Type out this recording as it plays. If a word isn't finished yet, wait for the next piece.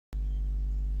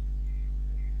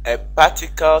A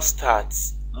particle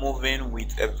starts moving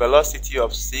with a velocity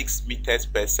of 6 meters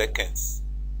per second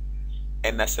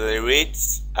and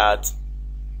accelerates at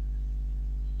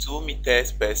 2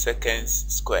 meters per second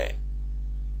squared.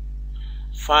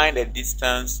 Find the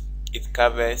distance it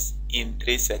covers in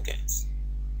 3 seconds.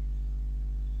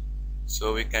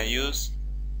 So we can use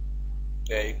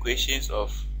the equations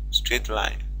of straight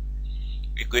line,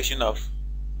 equation of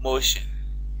motion,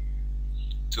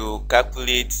 to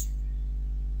calculate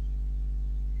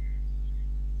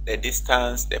the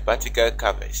distance the particle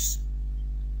covers.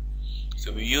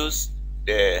 So we use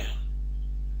the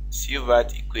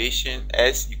Sievert equation,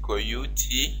 S equal ut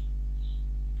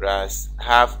plus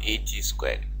half at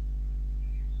squared,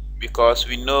 because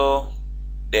we know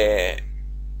the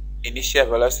initial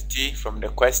velocity from the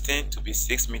question to be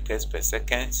 6 meters per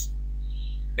second,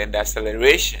 then the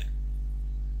acceleration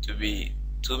to be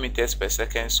 2 meters per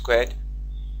second squared,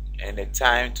 and the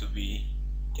time to be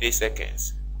 3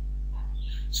 seconds.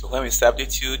 So when we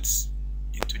substitute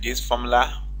into this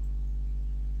formula,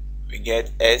 we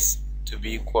get S to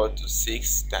be equal to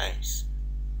 6 times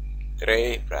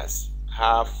 3 plus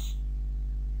half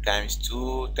times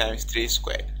 2 times 3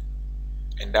 squared,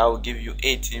 and that will give you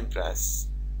 18 plus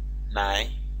 9,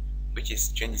 which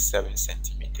is 27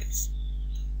 centimeters.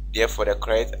 Therefore the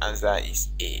correct answer is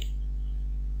A.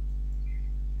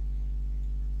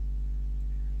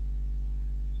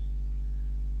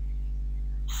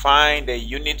 Find the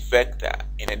unit vector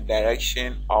in the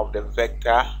direction of the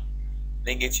vector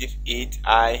negative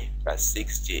 8i plus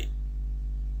 6j.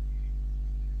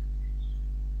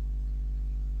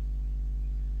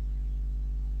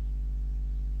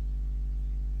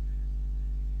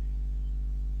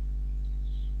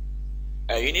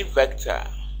 A unit vector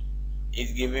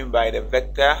is given by the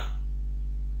vector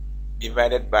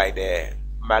divided by the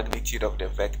magnitude of the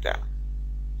vector.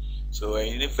 So a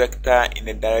unit vector in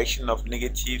the direction of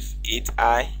negative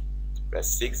 8i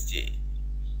plus 6j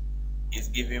is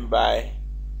given by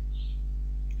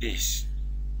this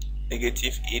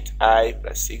negative 8i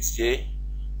plus 6j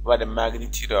over the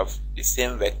magnitude of the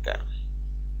same vector.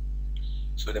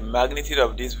 So the magnitude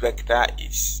of this vector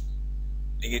is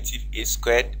negative 8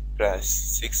 squared plus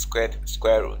 6 squared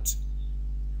square root,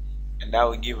 and that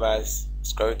will give us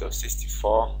square root of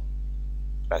 64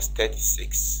 plus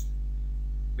 36,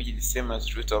 which is the same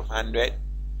as root of 100.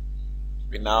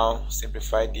 We now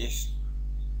simplify this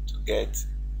to get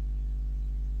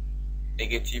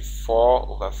negative 4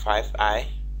 over 5i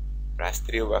plus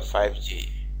 3 over 5j.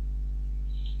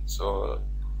 So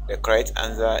the correct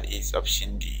answer is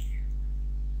option D.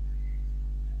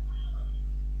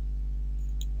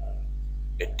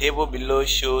 The table below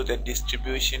shows the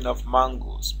distribution of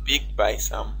mangoes picked by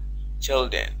some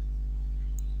children.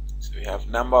 So we have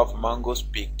number of mangoes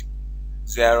picked: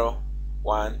 0,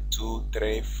 1, 2,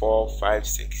 3, 4, 5,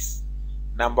 6.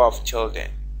 Number of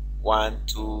children: 1,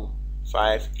 2,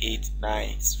 5, 8,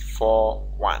 9, 4,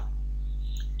 1.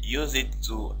 Use it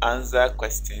to answer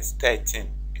questions 13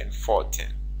 and 14.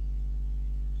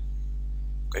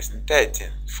 Question 13.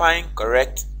 Find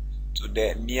correct to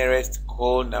the nearest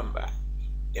whole number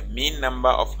the mean number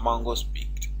of mangoes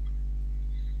picked.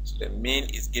 So the mean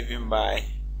is given by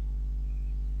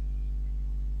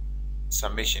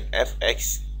summation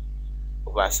fx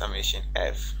over summation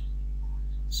f.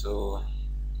 So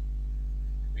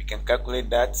we can calculate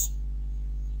that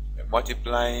by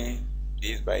multiplying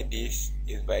this by this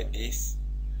by this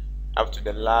up to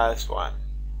the last one,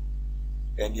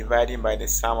 then dividing by the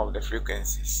sum of the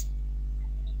frequencies,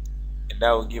 and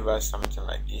that will give us something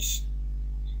like this: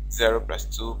 0 plus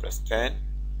 2 plus 10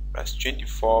 plus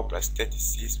 24 plus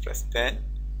 36 plus 10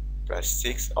 plus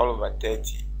 6 all over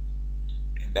 30,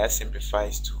 and that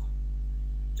simplifies to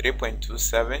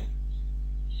 3.27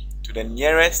 to the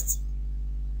nearest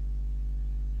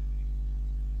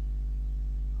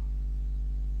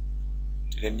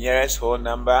whole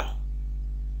number.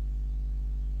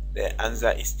 The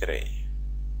answer is 3.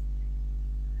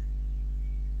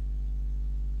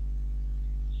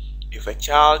 If a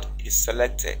child is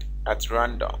selected at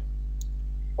random,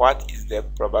 what is the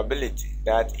probability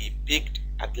that he picked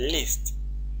at least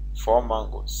 4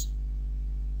 mangoes?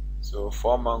 So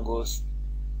 4 mangoes,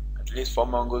 at least 4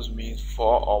 mangoes means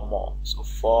 4 or more. So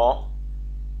 4,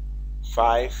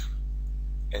 5,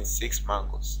 and 6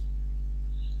 mangoes.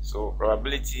 So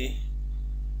probability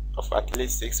of at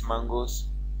least 6 mangoes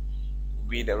will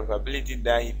be the probability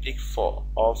that he picked 4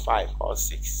 or 5 or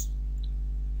 6.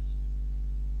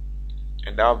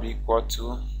 And that will be equal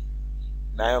to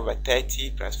 9 over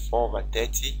 30 plus 4 over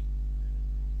 30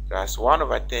 plus 1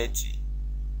 over 30,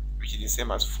 which is the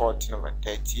same as 14 over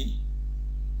 30,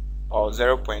 or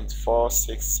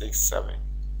 0.4667.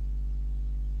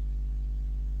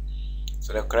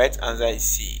 So the correct answer is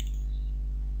C.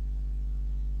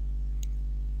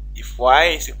 If y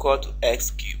is equal to x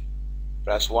cubed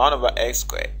plus 1 over x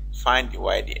squared, find the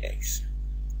y dx.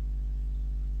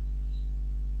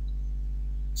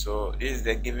 So this is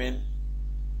the given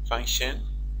function.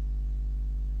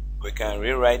 We can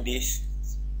rewrite this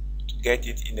to get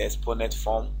it in the exponent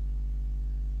form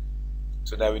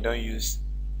so that we don't use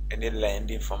any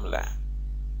landing formula.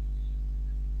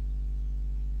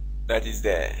 That is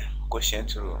the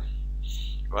quotient rule.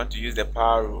 We want to use the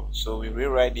power rule, so we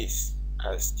rewrite this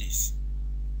as this.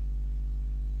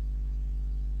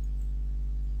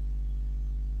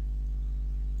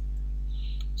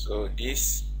 So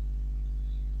this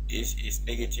is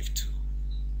 -2.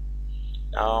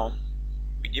 Now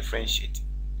we differentiate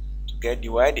to get the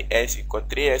y dx equal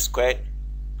 3x squared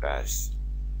plus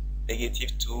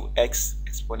 -2x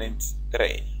exponent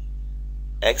 3,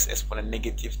 x exponent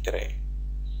 -3.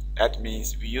 That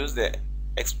means we use the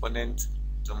exponent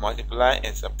to multiply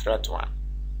and subtract 1.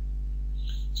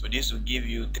 So this will give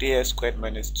you 3x squared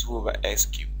minus 2 over x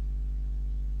cubed.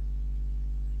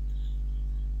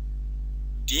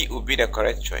 D will be the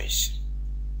correct choice.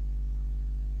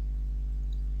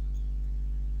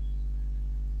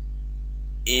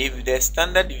 If the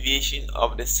standard deviation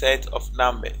of the set of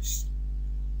numbers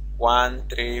 1,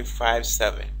 3, 5,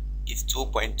 7 is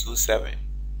 2.27,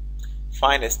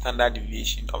 find the standard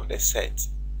deviation of the set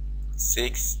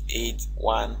 6, 8,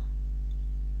 1,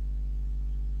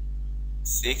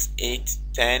 6, 8,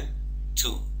 10,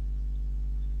 2.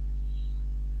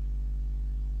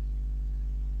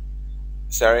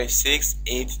 Sorry, 6,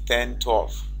 8, 10,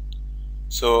 12.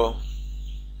 So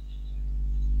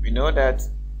we know that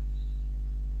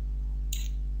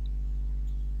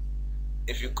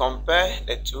if you compare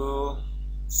the two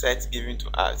sets given to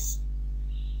us,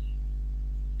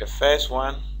 the first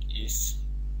one is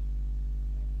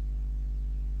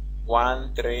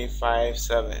 1, 3, 5,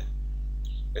 7.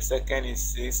 The second is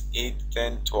 6, 8,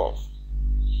 10, 12.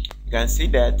 You can see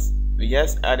that we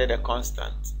just added a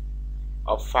constant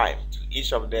of 5 to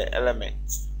each of the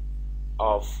elements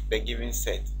of the given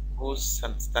set, whose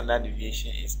standard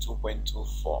deviation is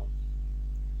 2.24.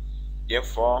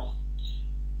 Therefore,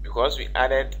 because we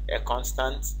added a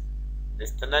constant, the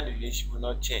standard deviation will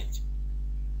not change.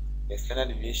 The standard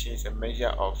deviation is a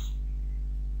measure of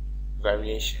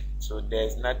variation, so there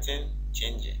is nothing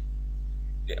changing.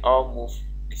 They all move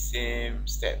the same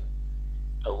step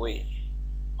away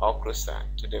or closer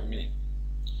to the mean,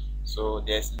 so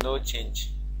there's no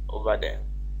change over there.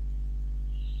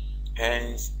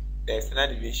 Hence the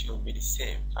standard deviation will be the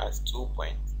same as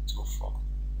 2.24.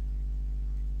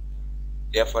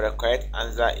 Therefore the correct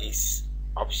answer is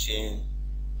option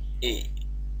A.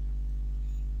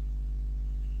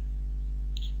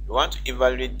 We want to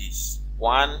evaluate this.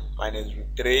 1 minus root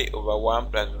 3 over 1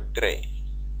 plus root 3.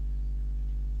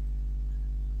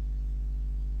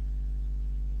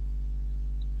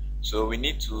 So we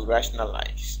need to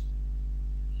rationalize.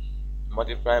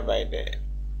 Multiply by the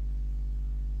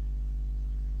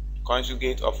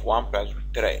conjugate of 1 plus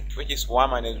root 3, which is 1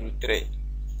 minus root 3.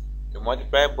 We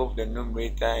multiply both the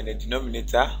numerator and the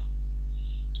denominator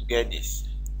to get this.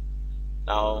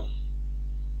 Now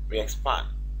we expand.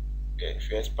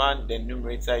 If you expand the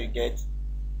numerator, you get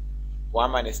 1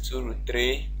 minus 2 root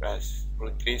 3 plus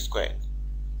root 3 squared.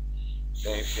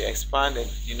 Then if you expand the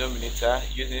denominator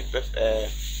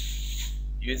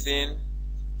using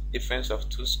difference of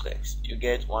 2 squares, you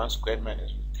get 1 squared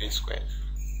minus root 3 squared.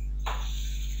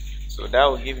 So that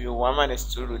will give you 1 minus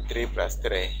 2 root 3 plus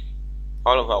 3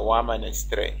 all over 1 minus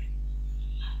 3,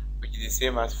 which is the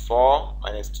same as 4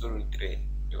 minus 2 root 3,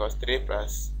 because 3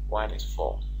 plus 1 is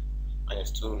 4, minus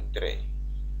 2 root 3,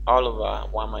 all over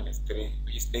 1 minus 3,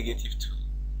 which is -2,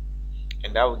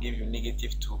 and that will give you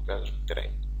 -2 plus root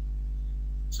 3.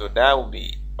 So that will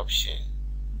be option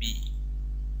B.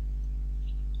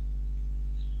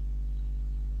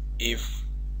 If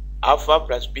alpha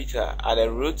plus beta are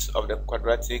the roots of the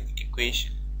quadratic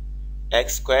equation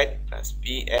x squared plus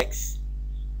bx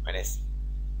minus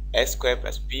x squared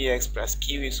plus bx plus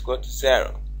q is equal to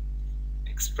 0,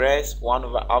 express 1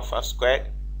 over alpha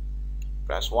squared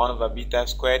plus 1 over beta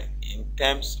squared in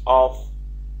terms of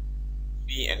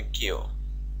p and q.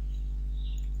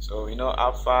 So we know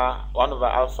 1 over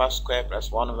alpha squared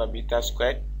plus 1 over beta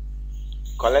squared.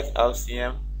 Collect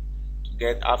LCM to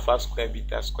get alpha squared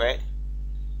beta squared,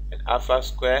 and alpha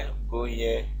squared will go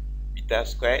here beta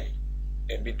squared,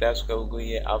 and beta squared will go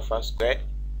here alpha squared.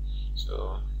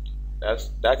 So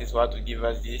that is what will give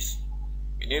us this.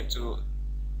 We need to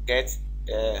get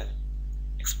the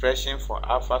expression for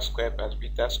alpha squared plus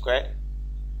beta squared,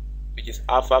 which is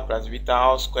alpha plus beta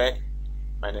all squared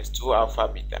minus 2 alpha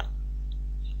beta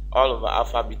all over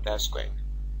alpha beta squared.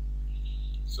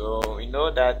 So we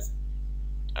know that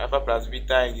alpha plus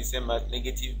beta is the same as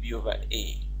negative b over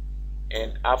a,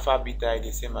 and alpha beta is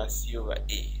the same as c over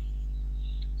a.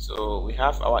 So we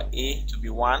have our a to be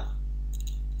 1.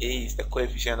 A is the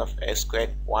coefficient of x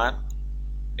squared, 1.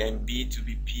 Then b to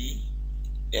be p,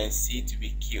 then c to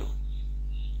be q.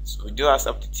 So we do our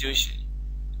substitution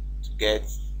to get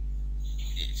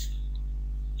this,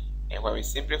 and when we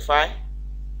simplify,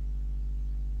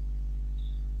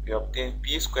 we obtain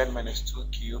p squared minus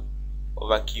 2q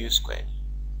over q squared.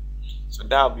 So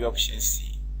that will be option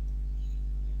C.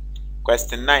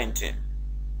 Question 19.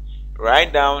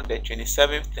 Write down the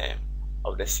 27th term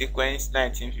of the sequence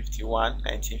 1951,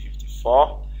 1954,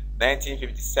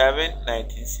 1957,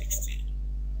 1960.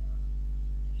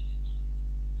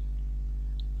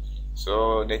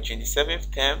 So the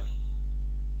 27th term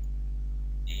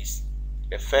is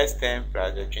the first term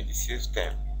plus the 26th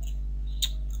term.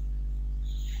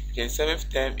 27th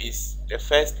term is the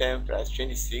first term plus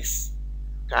 26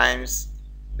 times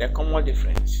the common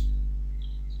difference.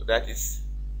 So that is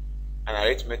an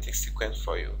arithmetic sequence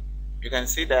for you. You can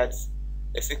see that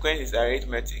the sequence is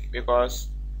arithmetic because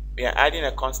we are adding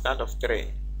a constant of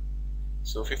 3.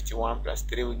 So 51 plus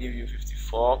 3 will give you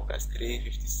 54, plus 3,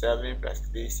 57, plus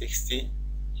 3, 60.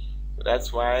 So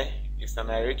that's why it's an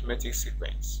arithmetic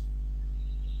sequence.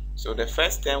 So the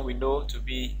first term we know to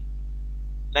be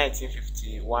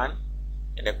 1951,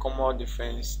 and the common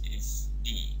difference is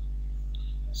D.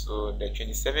 So the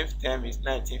 27th term is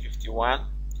 1951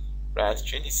 plus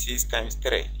 26 times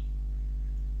 3,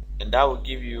 and that will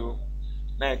give you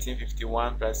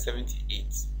 1951 plus 78,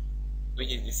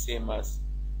 which is the same as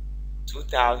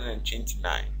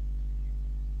 2029.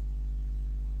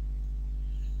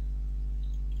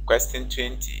 Question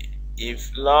 20.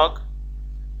 If log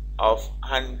of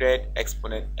 100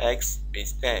 exponent x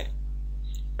base 10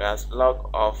 plus log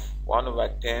of 1 over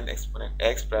 10 exponent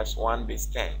x plus 1 base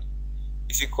 10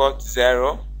 is equal to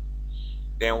 0,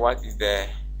 then what is the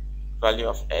value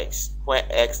of x where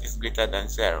x is greater than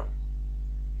 0?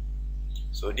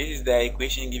 So this is the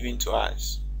equation given to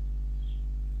us.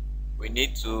 We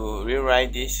need to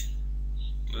rewrite this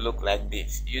to look like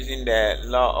this using the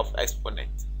law of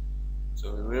exponent.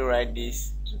 So we rewrite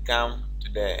this to come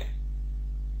to the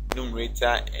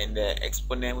numerator, and the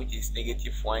exponent, which is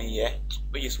negative 1 here,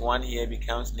 which is 1 here,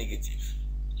 becomes negative,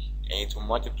 and it will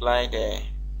multiply the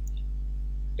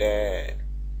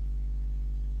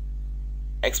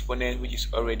exponent which is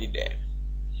already there.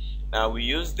 Now we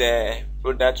use the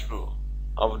product rule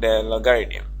of the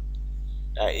logarithm.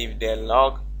 If the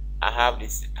log have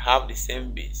the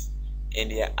same base and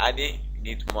they are adding, we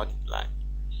need to multiply,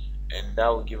 and that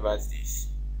will give us this.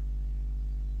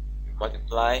 We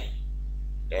multiply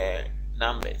the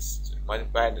numbers, so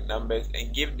multiply the numbers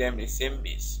and give them the same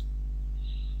base,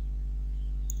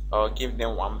 or give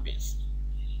them one base.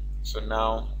 So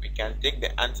now we can take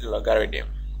the anti-logarithm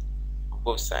of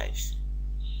both sides.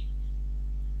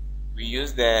 We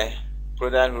use the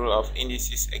product rule of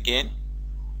indices again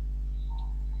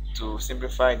to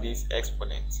simplify this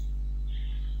exponent.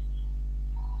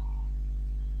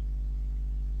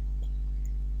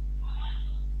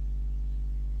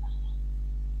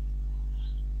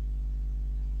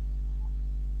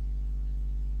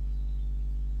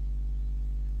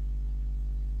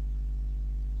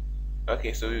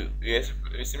 Okay, so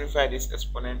we simplify this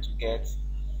exponent to get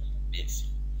this.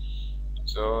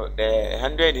 So the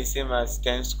 100 is same as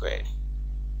 10 squared.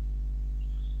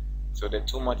 So the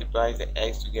 2 multiplies the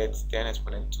x to get 10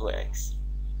 exponent 2x.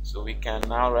 So we can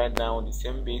now write down the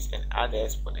same base and add the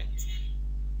exponent.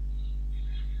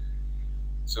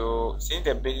 So since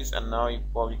the bases are now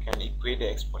equal, we can equate the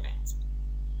exponent.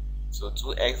 So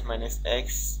 2x minus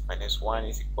x minus 1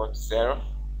 is equal to 0.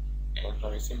 And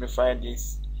when we simplify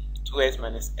this, 2x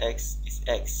minus x is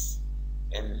x,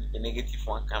 and the negative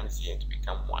 1 comes here to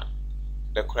become 1.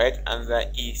 The correct answer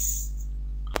is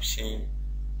option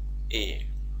A.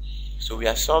 So we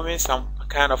are solving some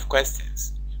kind of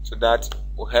questions so that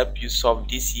will help you solve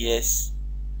this year's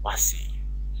WASSCE.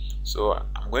 So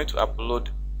I'm going to upload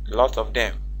a lot of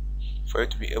them for you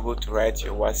to be able to write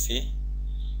your WASSCE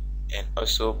and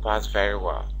also pass very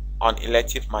well on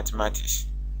elective mathematics.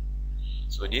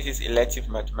 So this is elective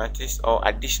mathematics or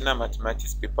additional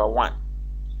mathematics paper 1.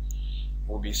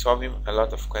 We'll be solving a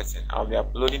lot of questions. I'll be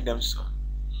uploading them soon.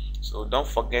 So don't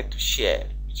forget to share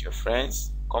with your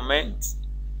friends, comment.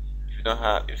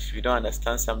 If you don't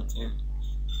understand something,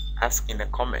 ask in the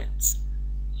comments.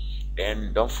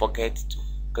 Then don't forget to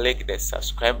click the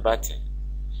subscribe button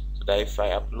so that if I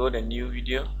upload a new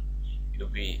video, you'll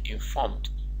be informed.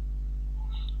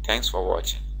 Thanks for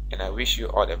watching, and I wish you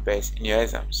all the best in your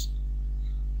exams.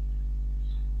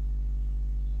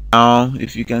 Now,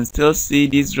 if you can still see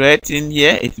this red thing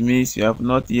here, it means you have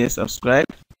not yet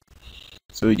subscribed.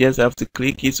 So you just have to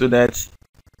click it so that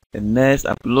the next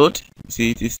upload,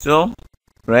 see it is still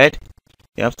red.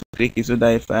 You have to click it so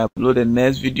that if I upload the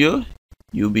next video,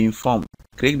 you'll be informed.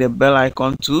 Click the bell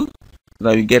icon too so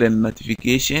that you get a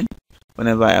notification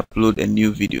whenever I upload a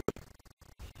new video.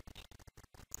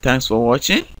 Thanks for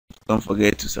watching. Don't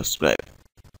forget to subscribe.